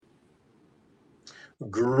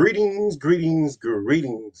Greetings, greetings,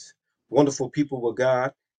 greetings, wonderful people of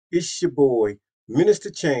God. It's your boy, Minister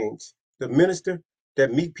Change, the minister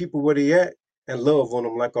that meet people where they at and love on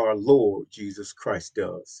them like our Lord Jesus Christ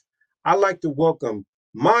does. I'd like to welcome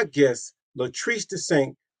my guest, Latrice The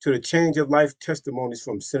Saint, to the Change of Life Testimonies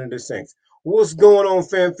from Senator Saints. What's going on,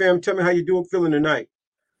 fam? Tell me how you doing, feeling tonight.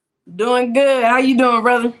 Doing good. How you doing,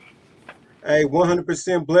 brother? Hey,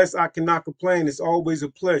 100% blessed. I cannot complain. It's always a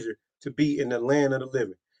pleasure to be in the land of the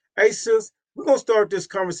living. Hey, sis, we're going to start this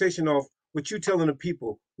conversation off with you telling the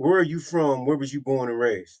people, where are you from? Where was you born and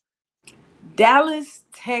raised? Dallas,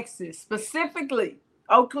 Texas, specifically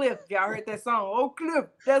Oak Cliff. If y'all heard that song, Oak Cliff.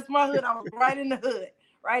 That's my hood. I was right in the hood.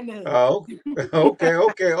 Right in the hood. Oh, okay.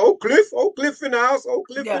 Oak Cliff in the house. Oak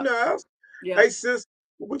Cliff in Yeah, the house. yeah. Hey, sis,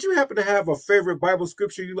 would you happen to have a favorite Bible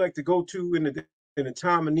scripture you like to go to in the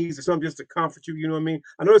time of needs or something just to comfort you? You know what I mean?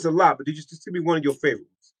 I know it's a lot, but did you just give me one of your favorites?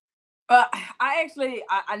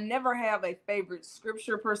 I never have a favorite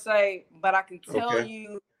scripture per se, but I can tell Okay.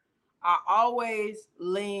 you I always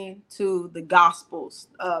lean to the Gospels,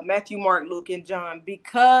 Matthew, Mark, Luke, and John,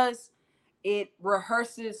 because it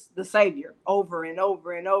rehearses the Savior over and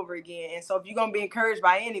over and over again. And so, if you're going to be encouraged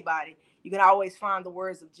by anybody, you can always find the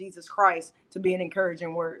words of Jesus Christ to be an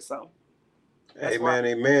encouraging word. So, that's why,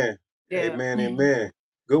 Amen. yeah. Amen.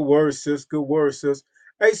 Good word, sis. Good word, sis.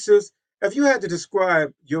 Hey, sis, if you had to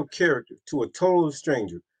describe your character to a total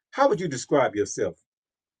stranger, how would you describe yourself?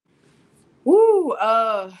 Woo,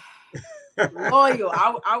 loyal.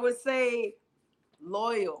 I would say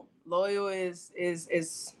loyal. Loyal is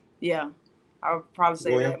yeah. I would probably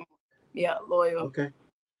say that. Loyal. Yeah, loyal. Okay.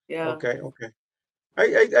 Yeah. Okay.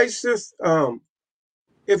 Hey, sis.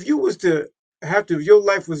 If you was to have to, if your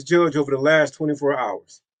life was judged over the last 24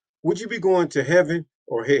 hours, would you be going to heaven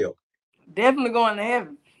or hell? Definitely going to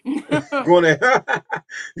heaven. Going to.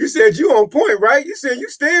 You said you on point, right? You said you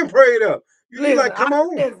stand prayed up. You Listen, like, come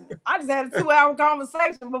on. I just had a 2 hour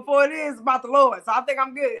conversation before it is about the Lord, so I think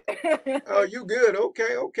I'm good. Oh, you good?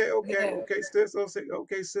 Yeah. Sis.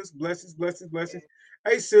 Okay, sis. Blessings.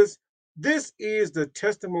 Hey, sis, this is the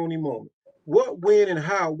testimony moment. What, when, and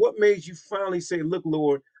how? What made you finally say, "Look,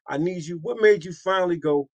 Lord, I need you"? What made you finally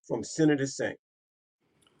go from sinner to saint?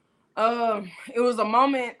 It was a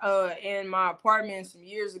moment in my apartment some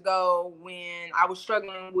years ago when I was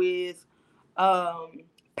struggling with um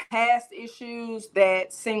past issues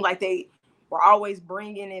that seemed like they were always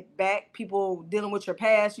bringing it back. People dealing with your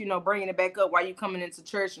past, bringing it back up while you coming into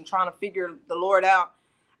church and trying to figure the Lord out.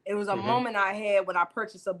 It was a Hmm. moment I had when I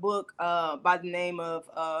purchased a book by the name of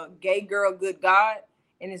Gay Girl, Good God,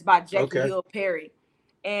 and it's by Jackie Okay. Hill Perry.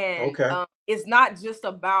 And Okay. it's not just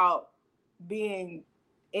about being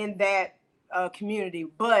in that community,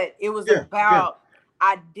 but it was Yeah. about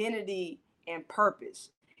identity and purpose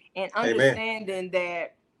and Amen. understanding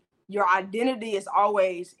that your identity is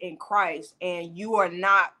always in Christ and you are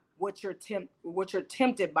not what you're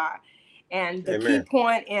tempted by. And the key Amen.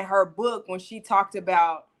 point in her book when she talked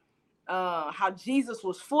about how Jesus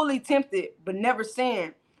was fully tempted but never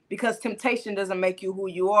sinned, because temptation doesn't make you who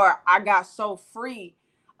you are. I got so free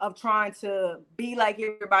of trying to be like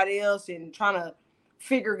everybody else and trying to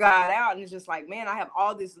figure God out. And it's just like, man, I have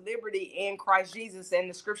all this liberty in Christ Jesus. And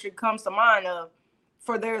the scripture comes to mind of,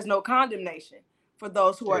 for there is no condemnation for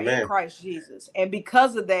those who are in Amen. Christ Jesus. And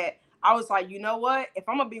because of that, I was like, you know what? If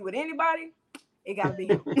I'm gonna be with anybody, it gotta be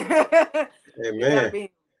him. It gotta Amen. be him.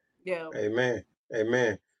 Yeah. Amen.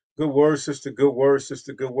 Amen. Good word, sister. Good word,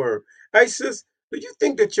 sister. Good word. Hey, sis, do you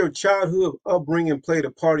think that your childhood upbringing played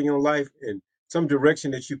a part in your life in some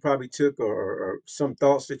direction that you probably took, or some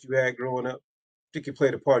thoughts that you had growing up? Think it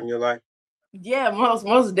played a part in your life? Yeah,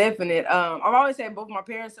 most definite. I've always had both my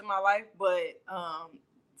parents in my life, but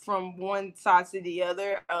from one side to the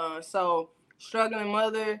other. So struggling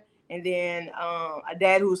mother, and then a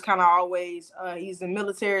dad who's kind of always he's in the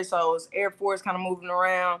military, so it's Air Force, kind of moving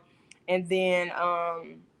around, and then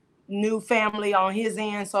new family on his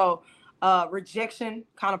end. So rejection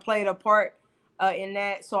kind of played a part in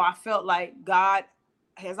that. So I felt like God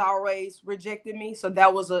has always rejected me. So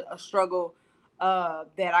that was a struggle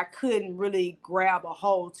that I couldn't really grab a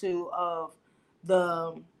hold to of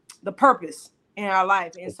the the purpose in our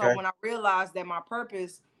life. And so Okay. when I realized that my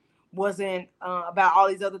purpose wasn't about all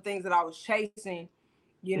these other things that I was chasing,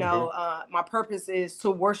 Hmm. my purpose is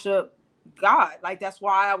to worship God. Like that's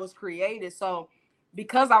why I was created. So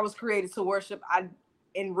because I was created to worship, I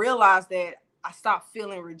and realized that I stopped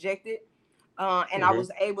feeling rejected, and I Hmm. was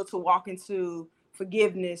able to walk into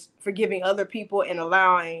forgiveness, forgiving other people, and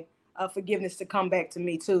allowing forgiveness to come back to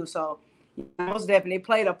me too. So most definitely it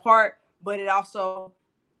played a part, but it also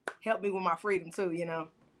helped me with my freedom too.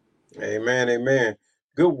 Amen. Amen.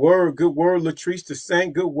 Good word, Latrice the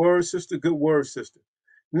Saint. Good word, sister. Good word, sister.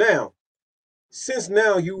 Now, since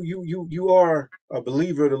now you are a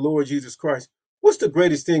believer of the Lord Jesus Christ, what's the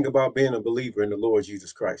greatest thing about being a believer in the Lord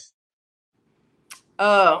Jesus Christ?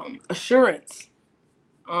 Assurance.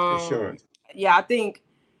 Assurance. Yeah, I think,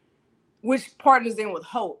 which partners in with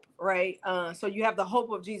hope, right? So you have the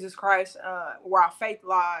hope of Jesus Christ, where our faith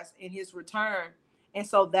lies in his return. And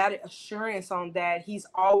so that assurance on that he's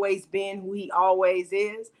always been who he always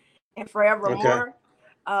is and Okay. forevermore.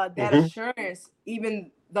 That Mm-hmm. assurance, even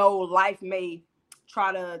though life may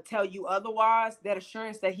try to tell you otherwise, that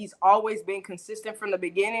assurance that he's always been consistent from the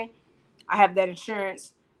beginning, I have that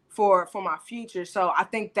insurance for my future. So I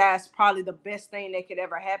think that's probably the best thing that could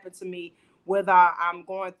ever happen to me, whether I'm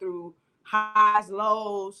going through highs,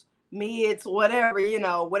 lows, mids, whatever,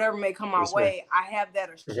 whatever may come my Yes, ma'am. way. I have that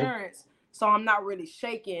Mm-hmm. assurance. So I'm not really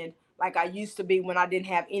shaken like I used to be when I didn't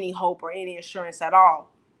have any hope or any assurance at all,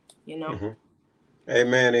 you know? Mm-hmm.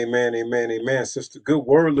 Amen, amen, amen, amen, sister. Good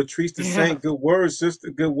word, Latrice the Yeah. Saint. Good word,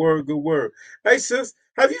 sister. Good word, good word. Hey, sis,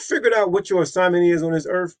 have you figured out what your assignment is on this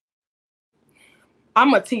earth?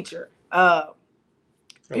 I'm a teacher.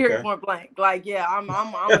 Period, Okay. point blank. Like, yeah, I'm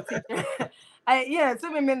a teacher. Yeah, it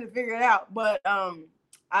took me a minute to figure it out, but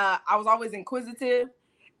I was always inquisitive,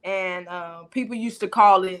 and people used to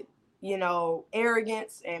call it,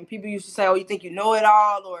 arrogance, and people used to say, "Oh, you think you know it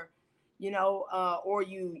all," or or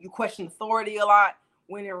you question authority a lot.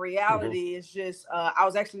 When in Mm-hmm. reality, it's just I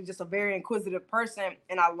was actually just a very inquisitive person,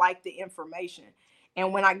 and I liked the information.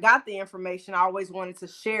 And when I got the information, I always wanted to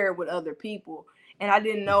share it with other people, and I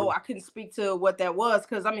didn't know, Mm-hmm. I couldn't speak to what that was,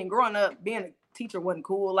 because I mean, growing up, being a teacher wasn't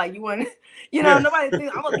cool. Like, you wouldn't, Yeah. nobody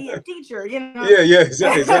thinks I'm gonna be a teacher, Yeah, yeah,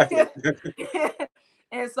 exactly.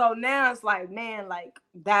 And so now it's like, man, like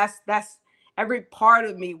that's every part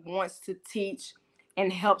of me wants to teach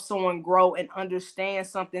and help someone grow and understand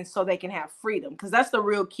something so they can have freedom, because that's the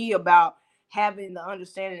real key about having the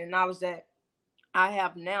understanding and knowledge that I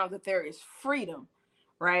have now, that there is freedom,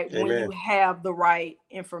 right? When you Amen. have the right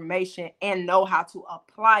information and know how to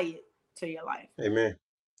apply it to your life. Amen.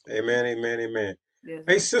 Amen. Amen. Amen. Yes,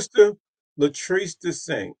 Hey, sir. sister, Latrice the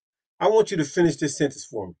Saint. I want you to finish this sentence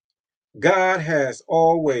for me. God has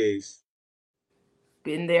always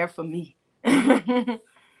Been there for me. Yeah,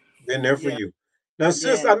 been there for you. Now,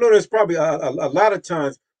 sis, yeah, I know there's probably a lot of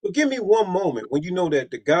times, but give me one moment when you know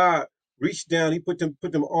that the God reached down, he put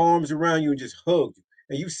them arms around you and just hugged you,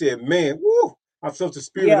 and you said, "Man, woo! I felt the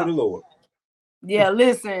spirit of yeah, the Lord." yeah.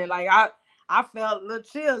 Listen, like I felt a little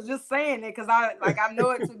chills just saying it, because I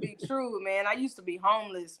know it to be true, man. I used to be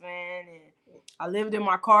homeless, man, and I lived in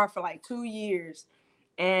my car for like 2 years.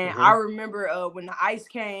 And I Mm-hmm. remember when the ice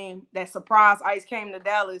came, that surprise ice came to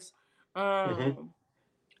Dallas. Mm-hmm. Um,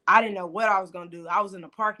 I didn't know what I was gonna do. I was in the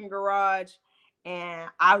parking garage, and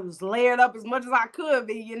I was layered up as much as I could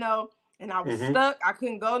be, and I was Mm-hmm. stuck. I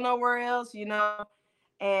couldn't go nowhere else.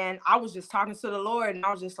 And I was just talking to the Lord, and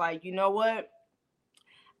I was just like, you know what?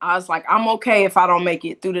 I was like, I'm okay if I don't make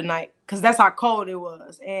it through the night, because that's how cold it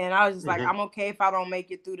was. And I was just like, Mm-hmm. I'm okay if I don't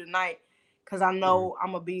make it through the night, because I Mm-hmm. know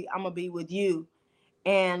I'm gonna be with you.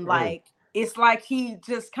 And Mm-hmm. like, it's like he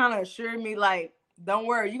just kind of assured me, like, don't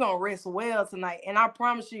worry, you're gonna rest well tonight. And I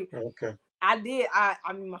promise you, Okay. I did. I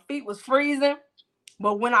mean, my feet was freezing,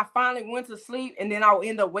 but when I finally went to sleep and then I would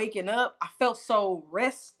end up waking up, I felt so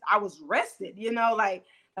I was rested, like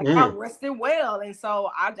I Mm. rested well. And so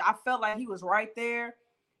I felt like he was right there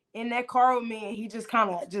in that car with me, and he just kind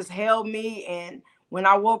of just held me. And when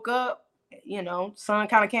I woke up, sun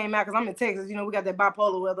kind of came out, because I'm in Texas. We got that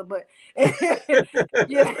bipolar weather, but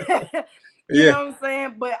yeah, you Yeah. know what I'm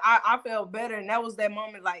saying. But I felt better, and that was that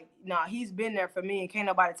moment. Like, nah, he's been there for me, and can't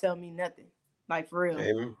nobody tell me nothing. Like, for real.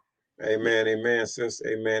 Amen. Yeah, Amen. Amen, sis.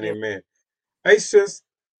 Amen. yeah. Amen. Hey, sis,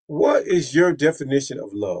 what is your definition of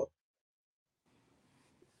love?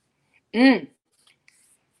 Mm,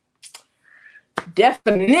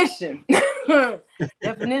 definition.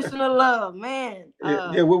 Definition of love, man.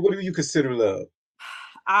 Yeah, yeah. What do you consider love?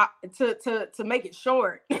 I to make it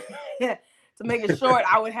short,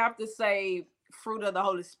 I would have to say fruit of the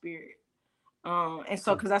Holy Spirit. And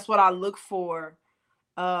so, because that's what I look for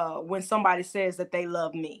when somebody says that they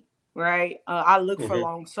love me, right? I look for Mm-hmm.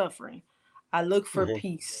 long suffering. I look for Mm-hmm.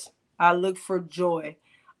 peace. I look for joy.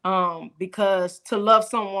 Because to love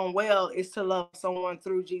someone well is to love someone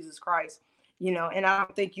through Jesus Christ, and I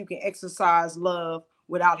don't think you can exercise love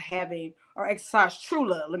without having, or exercise true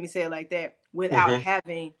love, let me say it like that, without Mm-hmm.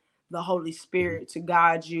 having the Holy Spirit to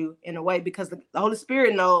guide you in a way, because the Holy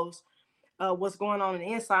Spirit knows what's going on in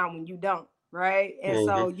the inside when you don't, right? And Mm-hmm.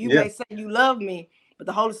 so you Yeah. may say you love me, but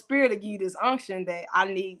the Holy Spirit will give you this unction that I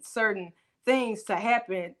need certain things to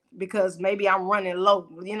happen because maybe I'm running low,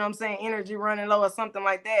 you know what I'm saying? Energy running low or something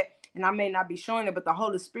like that. And I may not be showing it, but the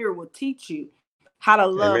Holy Spirit will teach you how to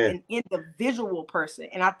love Amen. an individual person.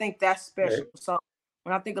 And I think that's special. So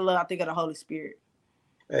when I think of love, I think of the Holy Spirit.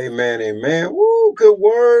 Amen. Amen. Woo, good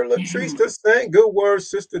word, Latrice the Saint. Good word,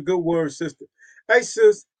 sister. Good word, sister. Hey,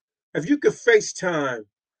 sis, if you could FaceTime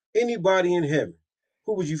anybody in heaven,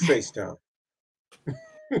 who would you FaceTime?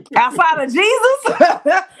 Outside of Jesus?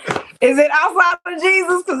 Is it outside of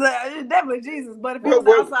Jesus? Because it's definitely Jesus. But if it Well, was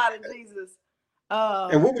well, outside of Jesus,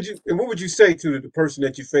 and what would you say to the person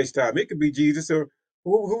that you FaceTime? It could be Jesus, or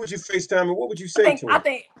who would you FaceTime, and what would you I say think to I him?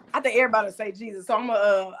 think I think everybody would say Jesus. So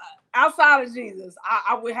I'm outside of Jesus,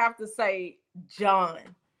 I would have to say John,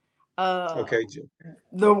 uh, Okay, Jim.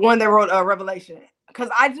 the one that wrote Revelation, because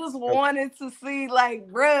I just Okay. wanted to see, like,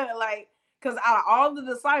 bruh, like, because out of all the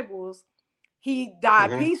disciples, he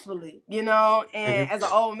died Mm-hmm. peacefully, you know, Mm-hmm. and as an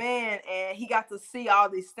old man, and he got to see all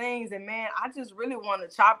these things. And man, I just really want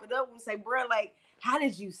to chop it up and say, bro, like, how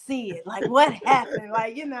did you see it? Like, what happened?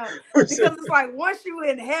 Like, you know, because it's like once you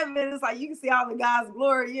in heaven, it's like you can see all the God's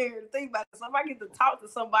glory. You ain't think about it. So if I get to talk to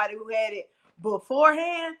somebody who had it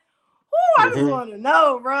beforehand, I just Mm-hmm. want to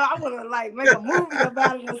know, bro. I want to like make a movie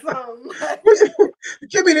about it or something.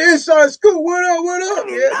 Give me the inside scoop. What up? What Let up?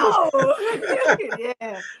 me Yeah, know.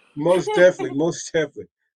 Yeah. most definitely, most definitely.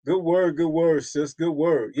 Good word, sis. Good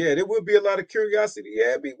word. Yeah, there would be a lot of curiosity.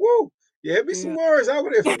 Yeah, it'd be woo. Yeah, it'd be some Yeah. words. I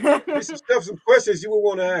would have be some stuff, some questions you would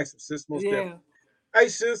want to ask them, sis. Most Yeah. definitely. Hey,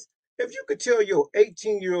 sis, if you could tell your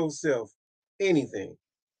 18-year-old self anything,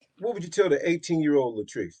 what would you tell the 18-year-old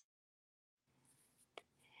Latrice?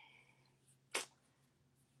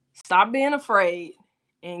 Stop being afraid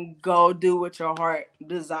and go do what your heart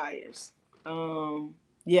desires.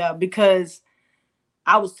 Yeah, because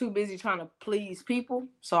I was too busy trying to please people,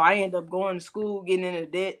 so I ended up going to school, getting into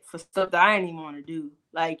debt for stuff that I didn't even want to do.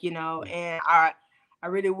 Like, you know, and I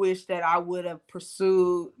really wish that I would have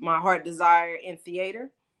pursued my heart desire in theater,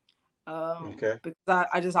 Okay. because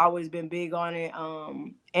I just always been big on it,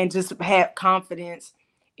 and just have confidence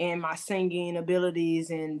in my singing abilities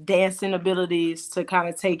and dancing abilities to kind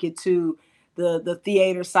of take it to the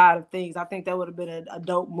theater side of things. I think that would have been a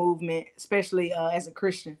dope movement, especially as a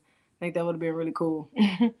Christian. I think that would have been really cool.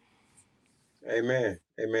 Amen.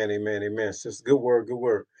 Amen. Amen. Amen. Sis, good word. Good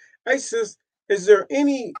word. Hey, sis, is there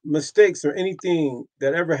any mistakes or anything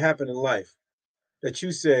that ever happened in life that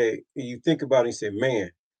you say, you think about and you say,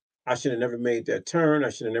 man, I should have never made that turn. I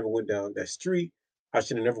should have never went down that street. I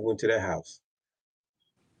should have never went to that house.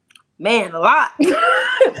 Man, a lot.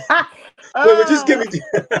 Well, just give uh, me.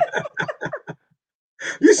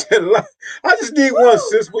 You said a lot. I just need one, woo,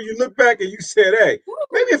 sis. When you look back and you said, "Hey, woo.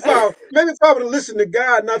 maybe if I would have listened to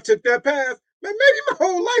God and I took that path, man, maybe my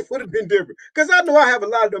whole life would have been different." Because I know I have a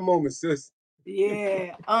lot of the moments, sis.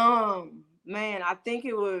 Yeah. Man, I think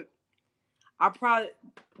it would. I probably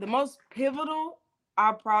the most pivotal.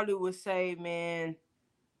 I probably would say, man,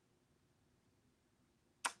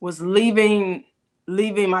 was leaving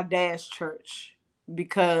my dad's church,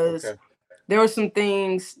 because Okay. there were some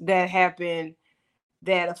things that happened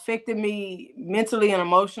that affected me mentally and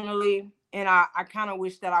emotionally, and I kind of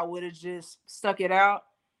wish that I would have just stuck it out,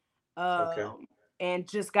 Okay. and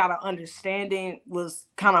just got an understanding, was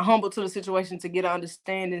kind of humble to the situation to get an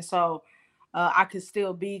understanding, so I could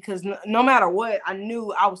still be, because no matter what, I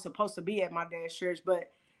knew I was supposed to be at my dad's church,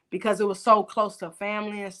 but because it was so close to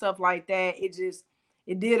family and stuff like that,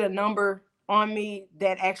 it did a number on me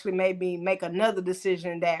that actually made me make another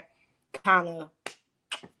decision that kind of,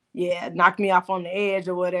 yeah, knocked me off on the edge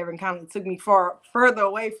or whatever, and kind of took me further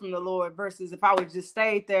away from the Lord, versus if I would just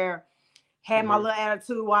stayed there, had my Hmm. little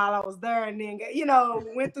attitude while I was there, and then, you know,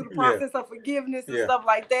 went through the Yeah. process of forgiveness and Yeah. stuff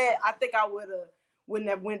like that, I think I wouldn't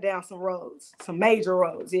have went down some roads, some major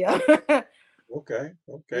roads. Yeah. Okay.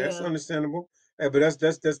 Okay. That's Yeah. understandable. Hey, but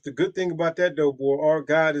that's the good thing about that though, boy. Our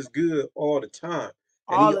God is good all the time,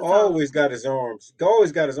 and All He the time. always got His arms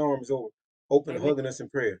open, Amen. hugging us in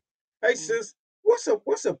prayer. Hey, sis,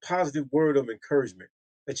 what's a positive word of encouragement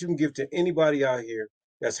that you can give to anybody out here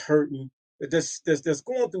that's hurting, that's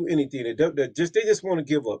going through anything, they just want to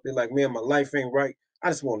give up. They're like, man, my life ain't right. I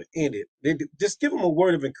just want to end it. Just give them a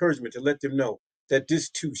word of encouragement to let them know that this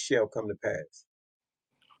too shall come to pass.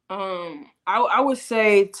 I would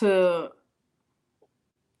say to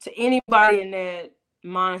anybody in that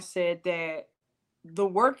mindset that the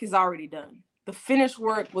work is already done. The finished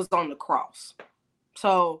work was on the cross.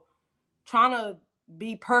 So trying to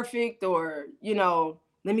be perfect, or, you know,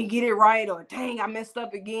 let me get it right, or dang, I messed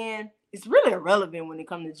up again, it's really irrelevant when it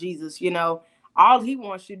comes to Jesus. You know, all he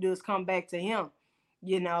wants you to do is come back to him.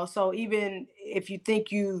 So even if you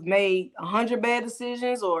think you've made 100 bad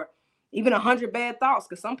decisions, or even 100 bad thoughts,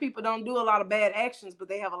 because some people don't do a lot of bad actions, but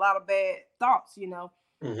they have a lot of bad thoughts, even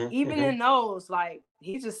Hmm. in those, like,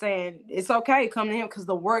 he's just saying it's okay, come to him, because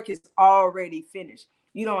the work is already finished.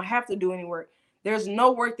 You don't have to do any work. There's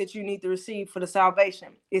no work that you need to receive for the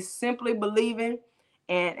salvation. It's simply believing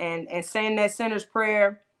and saying that sinner's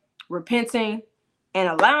prayer, repenting, and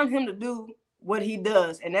allowing him to do what he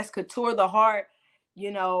does, and that's couture the heart,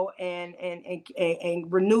 and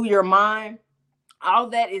renew your mind. All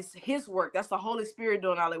that is his work. That's the Holy Spirit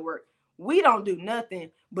doing all that work. We don't do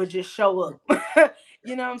nothing but just show up.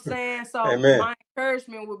 You know what I'm saying? So Amen. my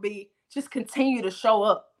encouragement would be just continue to show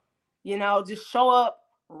up. Just show up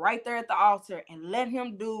right there at the altar and let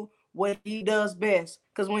him do what he does best.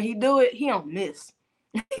 Because when he do it, he don't miss.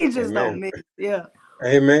 He just don't Amen. miss. Yeah.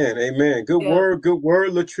 Amen. Amen. Good Yeah. word. Good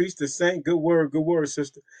word, Latrice the Saint. Good word. Good word,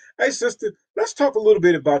 sister. Hey, sister, let's talk a little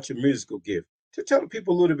bit about your musical gift. To tell the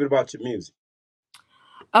people a little bit about your music.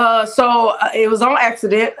 So it was on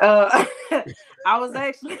accident. I was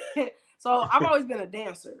actually so I've always been a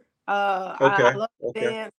dancer. I Okay. love to Okay.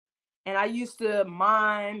 dance, and I used to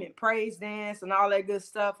mime and praise dance and all that good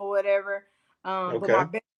stuff or whatever. But my Okay.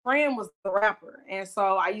 best friend was the rapper, and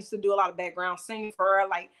so I used to do a lot of background singing for her,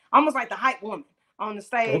 like almost like the hype woman on the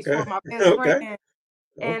stage Okay. for my best friend. Okay.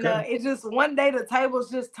 And Okay. it just one day the tables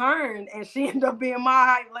just turned, and she ended up being my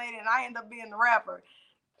hype lady, and I ended up being the rapper.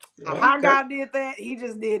 How Okay. God did that, he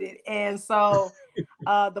just did it. And so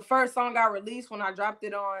the first song I released, when I dropped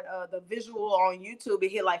it on the visual on YouTube, it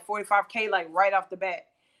hit like 45K like right off the bat.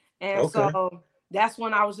 And Okay. so that's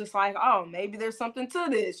when I was just like, oh, maybe there's something to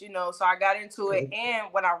this. So I got into it.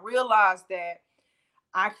 And when I realized that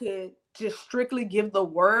I could just strictly give the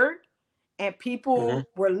word, and Mm-hmm. people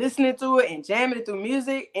were listening to it and jamming it through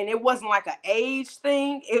music, and it wasn't like an age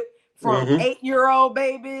thing. It from Mm-hmm. 8-year-old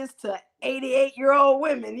babies to 88-year-old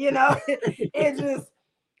women. It just,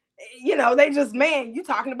 they just, man, you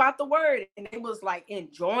talking about the word, and they was like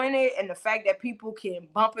enjoying it, and the fact that people can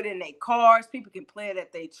bump it in their cars, people can play it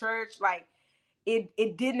at their church, like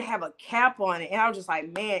it didn't have a cap on it. And I was just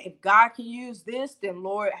like, man, if God can use this, then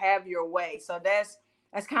Lord, have your way. So that's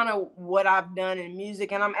kind of what I've done in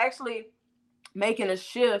music, and I'm actually making a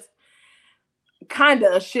shift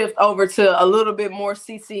over to a little bit more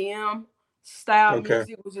CCM style Okay.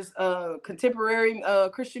 music, which is contemporary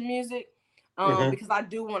Christian music. Mm-hmm. Because I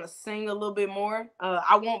do want to sing a little bit more.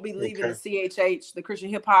 I won't be leaving the Okay. CHH, the Christian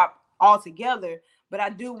hip hop, altogether, but I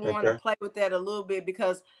do want to Okay. play with that a little bit,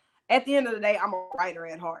 because at the end of the day, I'm a writer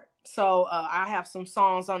at heart. So I have some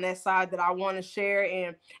songs on that side that I want to share,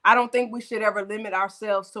 and I don't think we should ever limit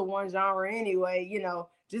ourselves to one genre anyway.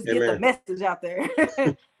 Just get the Amen. message out there.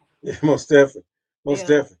 Yeah, most definitely. Most Yeah.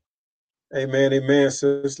 definitely. Amen. Amen.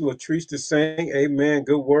 Sis Latrice the Saint. Amen.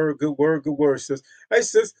 Good word. Good word. Good word, sis. Hey,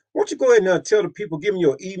 sis, why don't you go ahead and tell the people, give them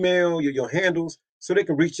your email, your handles, so they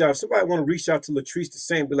can reach out. If somebody want to reach out to Latrice the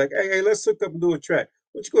Saint, be like, hey, let's hook up and do a track.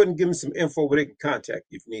 Why don't you go ahead and give them some info where they can contact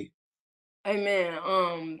you if need. Amen.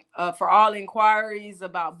 For all inquiries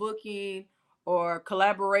about booking or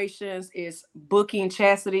collaborations, is booking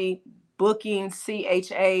Chastity, booking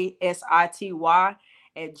Chasity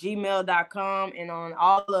at gmail.com. And on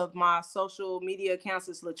all of my social media accounts,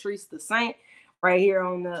 it's Latrice the Saint right here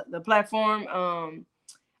on the platform.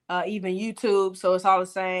 Even YouTube, so it's all the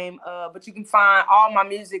same. But you can find all my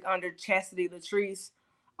music under Chastity Latrice,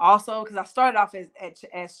 also, because I started off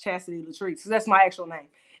as Chastity Latrice, so that's my actual name,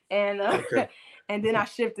 and Okay. and then I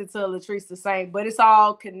shifted to Latrice the Saint. But it's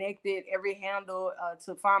all connected. Every handle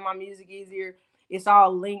to find my music easier. It's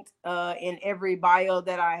all linked in every bio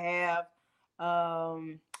that I have.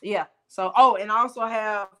 Yeah. So, and I also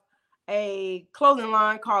have a clothing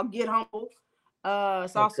line called Get Humble.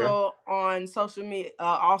 It's Okay. also on social media,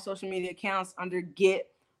 all social media accounts under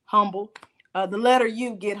Get Humble. The letter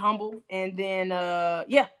U, Get Humble, and then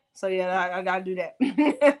yeah. So yeah, I gotta do that.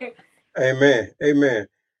 Amen. Amen.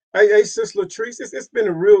 Hey, sis Latrice, it's been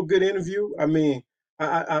a real good interview. I mean,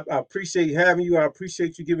 I appreciate having you. I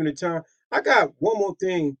appreciate you giving the time. I got one more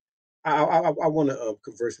thing I want to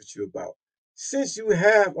converse with you about. Since you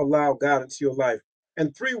have allowed God into your life,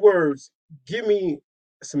 in 3 words, give me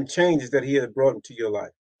some changes that He has brought into your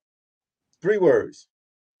life. 3 words.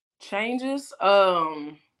 Changes.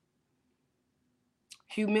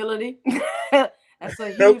 Humility. That's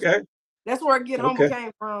a huge. Okay. That's where Get Humble Okay.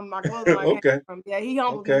 came from. My clothing line came Okay. from. Yeah, he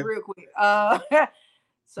humbled me Okay. real quick.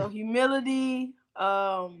 So humility.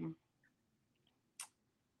 Um,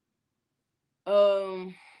 I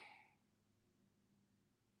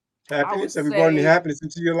would Happiness. Have you brought any say happiness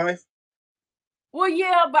into your life? Well,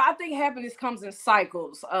 yeah, but I think happiness comes in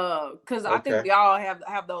cycles. Because I think Okay. we all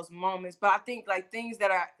have those moments. But I think like things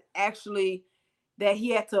that are actually that he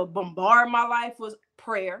had to bombard my life was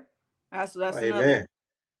prayer. That's another. Amen.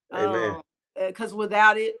 Amen. Because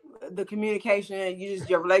without it, the communication,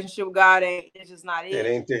 your relationship with God it's just not It it.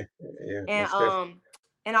 ain't there. Yeah, And most definitely.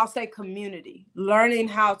 and I'll say community, learning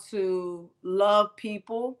how to love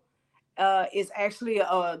people is actually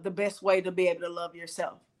the best way to be able to love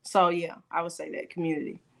yourself. So yeah, I would say that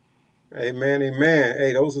community. Amen, amen.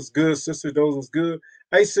 Hey, those was good, sister. Those was good.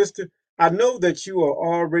 Hey, sister, I know that you are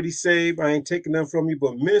already saved. I ain't taking nothing from you,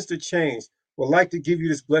 but Minister Change would like to give you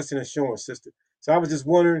this blessing assurance, sister. So I was just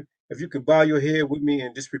wondering if you could bow your head with me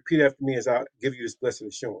and just repeat after me as I give you this blessing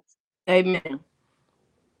assurance. Amen.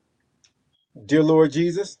 Dear Lord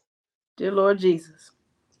Jesus, Dear Lord Jesus,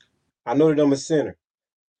 I know that I'm a sinner.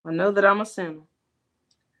 I know that I'm a sinner.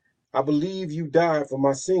 I believe you died for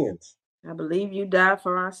my sins. I believe you died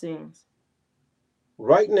for our sins.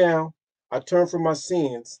 Right now, I turn from my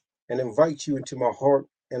sins and invite you into my heart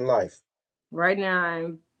and life. Right now,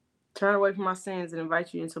 I turn away from my sins and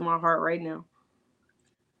invite you into my heart right now.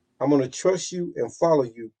 I'm going to trust you and follow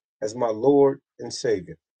you as my Lord and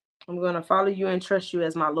Savior. I'm going to follow you and trust you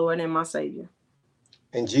as my Lord and my Savior.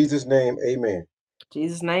 In Jesus' name, amen. In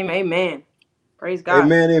Jesus' name, amen. Praise God.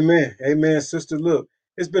 Amen, amen, amen, sister. Look,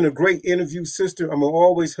 it's been a great interview, sister. I'm going to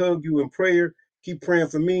always hug you in prayer. Keep praying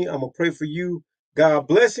for me. I'm going to pray for you. God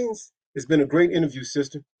blessings. It's been a great interview,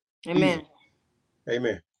 sister. Amen. Easy.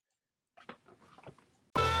 Amen.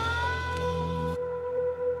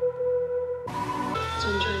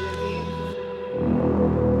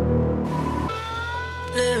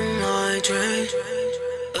 Living my dream,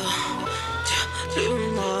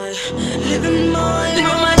 living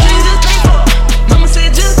my dreams is faithful. Mama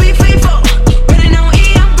said just be faithful. Running on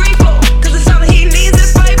E, I'm grateful. Cause it's all that he needs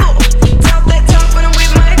is Bible. Talk that talk when I'm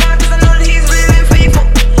with my God, cause I know that he's really faithful.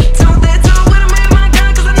 Talk that talk when I'm with my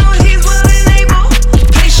God, cause I know he's willing and able.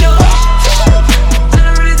 They show I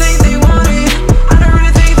don't really think they want it. I don't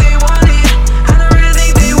really think they want it. I don't really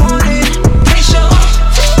think they want it. They show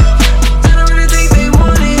I don't really think they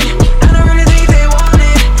want it. I don't really think they want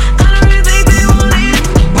it. I don't really think they want it.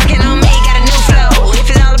 Working on me, got a new flow. If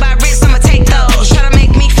it's all about wrist, I'ma take those. Tryna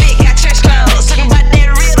make me fit, got church clothes. Talking about that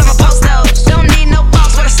real, I'ma post those. Don't need no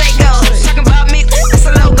boss, what I say goes. Talking about me, ooh, that's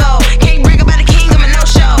a logo. Can't brag about the king, I'm a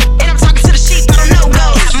no-show. And I'm talking to the sheep, I don't know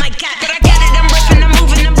goes. My God, but I got it, I'm ripping, I'm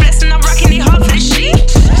moving, I'm blessing, I'm rocking it hard for the sheep.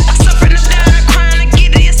 I'm suffering, I'm down, I'm crying, I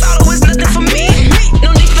get it, it's all always nothing for me. No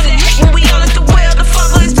need for the hate when we all at the well, the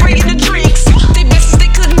Father is bringing the drinks. They best as they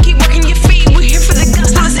couldn't keep working your feet, we're here for the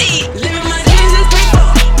gospel, let's eat. Living my dreams is faithful.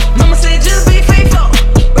 Mama said just be faithful.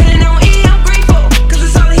 Running on E, I'm grateful. Cause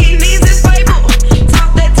it's all that he needs is Bible. Talk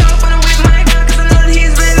that talk when I'm with my God, cause I know that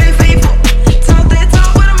he's really faithful. Talk that talk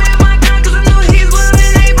when I'm with my God, cause I know he's willing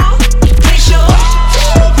and able. They show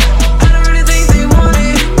I don't really think they want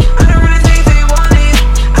it. I don't really think they want it.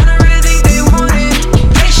 I don't really think they want it.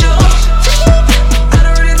 They show I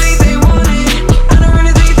don't really think they want it. I don't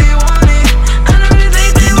really think they want it. I don't really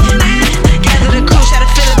think they want it. Gather the crew, try to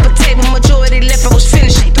fill up a table. Majority left, I was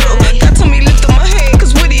finishing through. God told me lift up my head,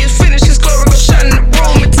 cause when he is finished, his glory gon' shine in the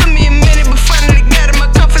room. It took me a minute, but finally got it. My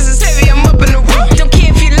confidence is heavy, I'm up in the room. Don't care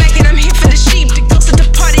if you like it, I'm here for the sheep. The ghost of the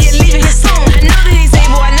party and leaving his soul. I know that he's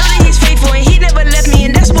able, I know that he's faithful, and he never left me,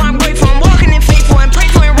 and that's why I'm grateful. I'm walking in faithful and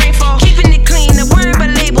prayful in rainfall. Keeping it clean, not worrying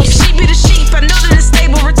about labels. If sheep be the sheep, I know that it's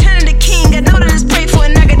stable. Returning the king, I know that it's prayed for,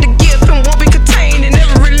 and I got the gift and won't be contained. In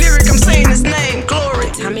every lyric, I'm saying his name. Glory.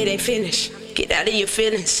 Time it ain't finished. Get out of your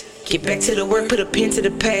feelings. Get back to the work, put a pen to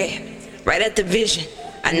the pad. Right at the vision.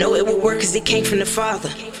 I know it will work cause it came from the Father.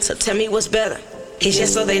 So tell me what's better. It's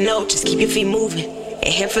just so they know. Just keep your feet moving and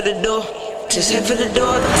head for the door. Just head for the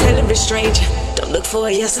door. Don't tell every stranger. Don't look for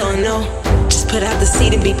a yes or a no. Just put out the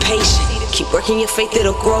seed and be patient. Keep working your faith,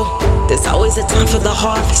 it'll grow. There's always a time for the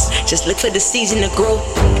harvest. Just look for the season to grow.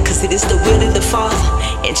 Cause it is the will of the Father.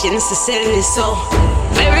 And Genesis said it is so.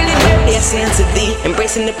 Verily, verily, I say unto thee,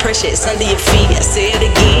 embracing the pressure, it's under your feet. I say it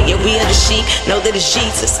again, yeah, we are the sheep. Know that it's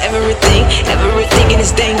Jesus. Everything and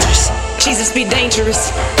it's dangerous. Jesus be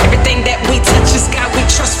dangerous. Everything that we touch is God. We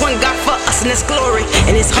trust one God for us, and it's glory,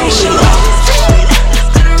 and it's holy. I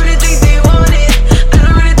don't really think they want it. I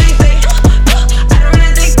don't really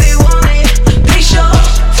think they want it. They show.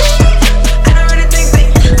 I don't really think they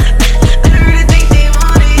want it. I don't really think they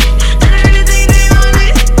want it.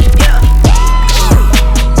 Yeah.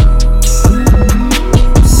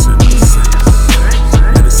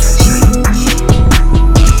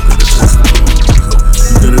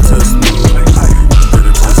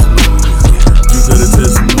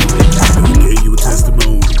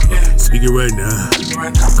 Right now.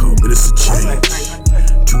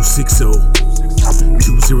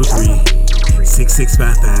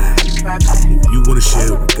 back. If you wanna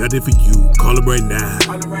share what got it for you, call him right now.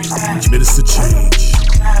 Minister Change,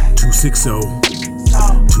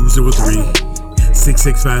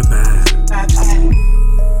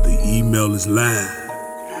 260-203-6655. The email is live,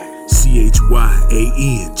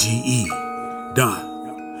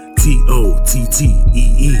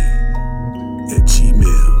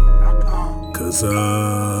 CHYANGE.TOTTEE@gmail. Cause you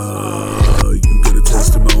got a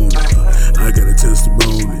testimony, I got a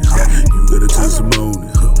testimony, you got a testimony,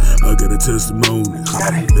 I got a testimony.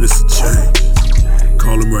 Minister Change,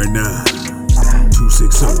 call him right now,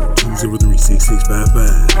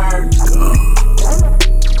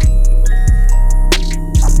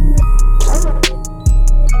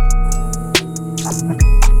 God.